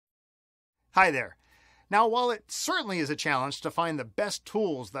Hi there. Now, while it certainly is a challenge to find the best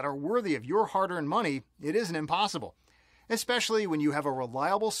tools that are worthy of your hard-earned money, it isn't impossible, especially when you have a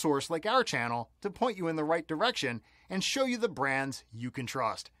reliable source like our channel to point you in the right direction and show you the brands you can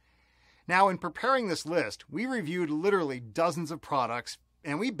trust. Now, in preparing this list, we reviewed literally dozens of products,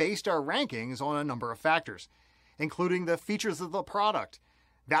 and we based our rankings on a number of factors, including the features of the product,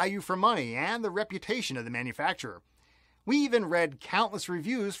 value for money, and the reputation of the manufacturer. We even read countless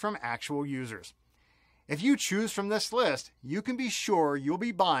reviews from actual users. If you choose from this list, you can be sure you'll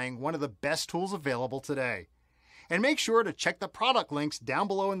be buying one of the best tools available today. And make sure to check the product links down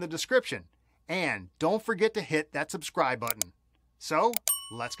below in the description. And don't forget to hit that subscribe button. So,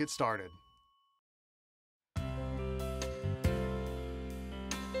 let's get started.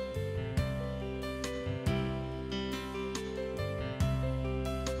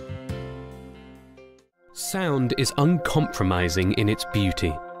 Sound is uncompromising in its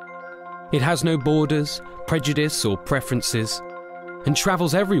beauty. It has no borders, prejudice, or preferences, and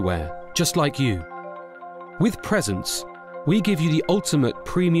travels everywhere, just like you. With Presence, we give you the ultimate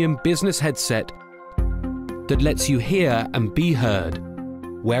premium business headset that lets you hear and be heard,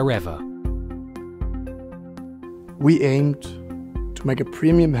 wherever. We aimed to make a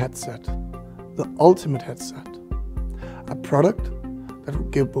premium headset, the ultimate headset. A product that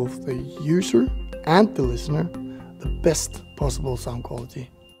would give both the user and the listener the best possible sound quality.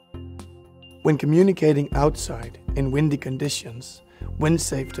 When communicating outside in windy conditions,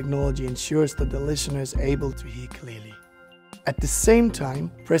 wind-safe technology ensures that the listener is able to hear clearly. At the same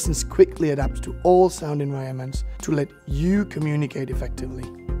time, Presence quickly adapts to all sound environments to let you communicate effectively,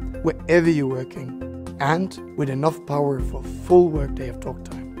 wherever you're working, and with enough power for a full workday of talk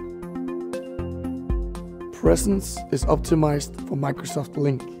time. Presence is optimized for Microsoft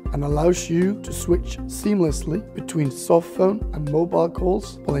Link and allows you to switch seamlessly between softphone and mobile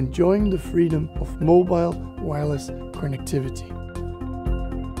calls while enjoying the freedom of mobile wireless connectivity.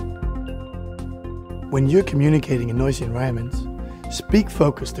 When you're communicating in noisy environments, Speak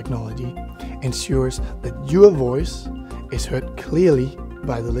Focus technology ensures that your voice is heard clearly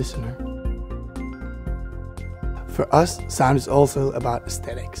by the listener. For us, sound is also about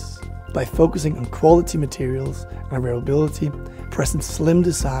aesthetics. By focusing on quality materials and availability, Presence slim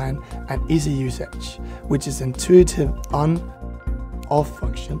design and easy usage, which is intuitive on-off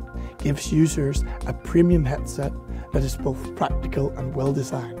function, gives users a premium headset that is both practical and well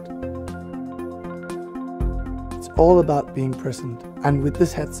designed. It's all about being present, and with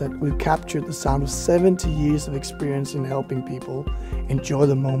this headset we've captured the sound of 70 years of experience in helping people enjoy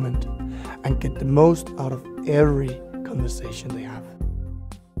the moment and get the most out of every conversation they have.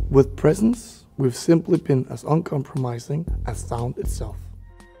 With Presence, we've simply been as uncompromising as sound itself.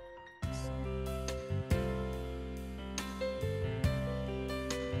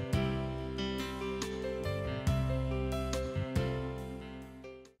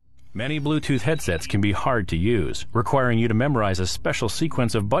 Many Bluetooth headsets can be hard to use, requiring you to memorize a special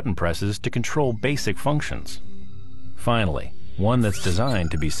sequence of button presses to control basic functions. Finally, one that's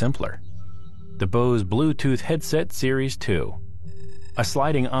designed to be simpler. The Bose Bluetooth Headset Series 2. A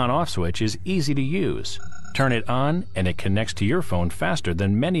sliding on-off switch is easy to use. Turn it on and it connects to your phone faster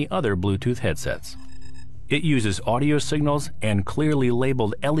than many other Bluetooth headsets. It uses audio signals and clearly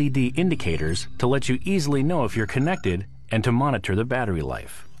labeled LED indicators to let you easily know if you're connected and to monitor the battery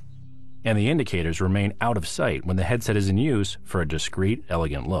life. And the indicators remain out of sight when the headset is in use for a discreet,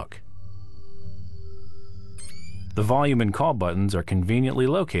 elegant look. The volume and call buttons are conveniently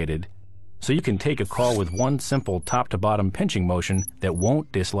located, so you can take a call with one simple top-to-bottom pinching motion that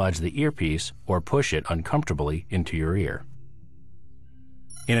won't dislodge the earpiece or push it uncomfortably into your ear.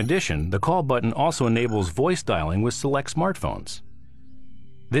 In addition, the call button also enables voice dialing with select smartphones.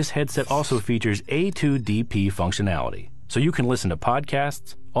 This headset also features A2DP functionality, so you can listen to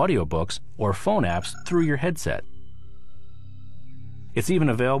podcasts, audiobooks, or phone apps through your headset. It's even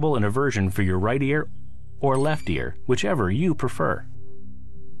available in a version for your right ear or left ear, whichever you prefer.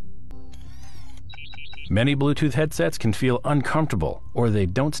 Many Bluetooth headsets can feel uncomfortable or they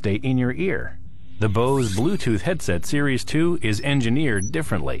don't stay in your ear. The Bose Bluetooth Headset Series 2 is engineered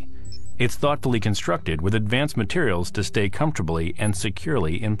differently. It's thoughtfully constructed with advanced materials to stay comfortably and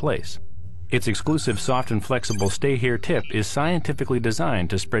securely in place. Its exclusive soft and flexible Stay Here tip is scientifically designed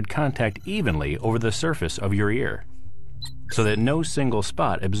to spread contact evenly over the surface of your ear, so that no single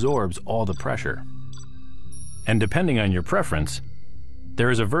spot absorbs all the pressure. And depending on your preference, there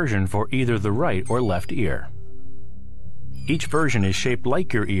is a version for either the right or left ear. Each version is shaped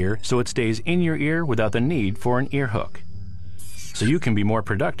like your ear, so it stays in your ear without the need for an ear hook. So you can be more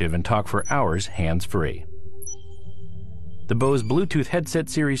productive and talk for hours hands-free. The Bose Bluetooth Headset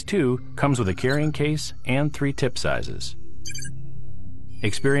Series 2 comes with a carrying case and 3 tip sizes.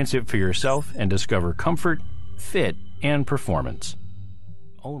 Experience it for yourself and discover comfort, fit, and performance.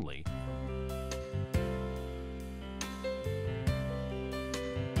 Only.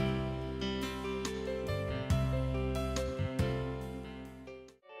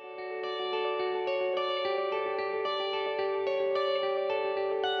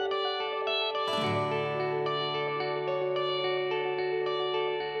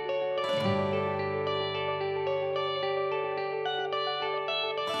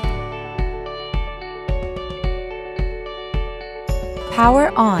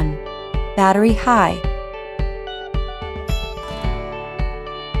 Power on. Battery high.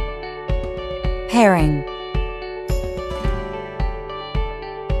 Pairing.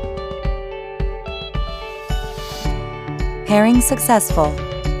 Pairing successful.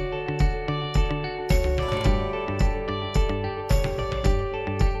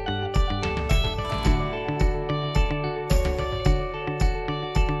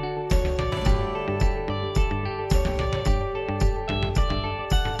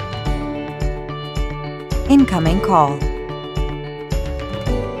 Incoming call.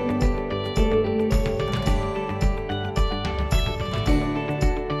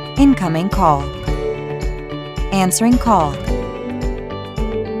 Incoming call. Answering call.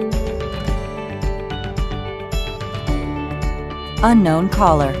 Unknown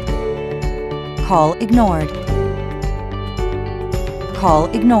caller. Call ignored. Call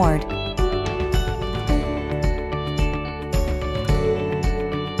ignored.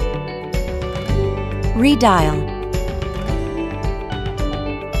 Redial.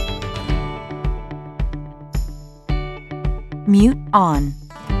 Mute on.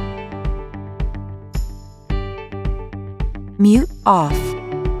 Mute off.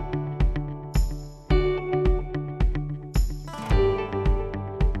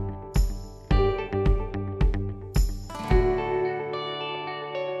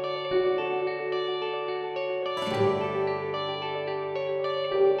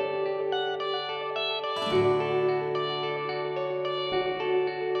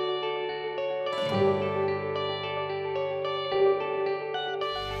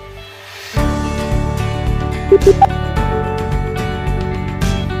 Beep.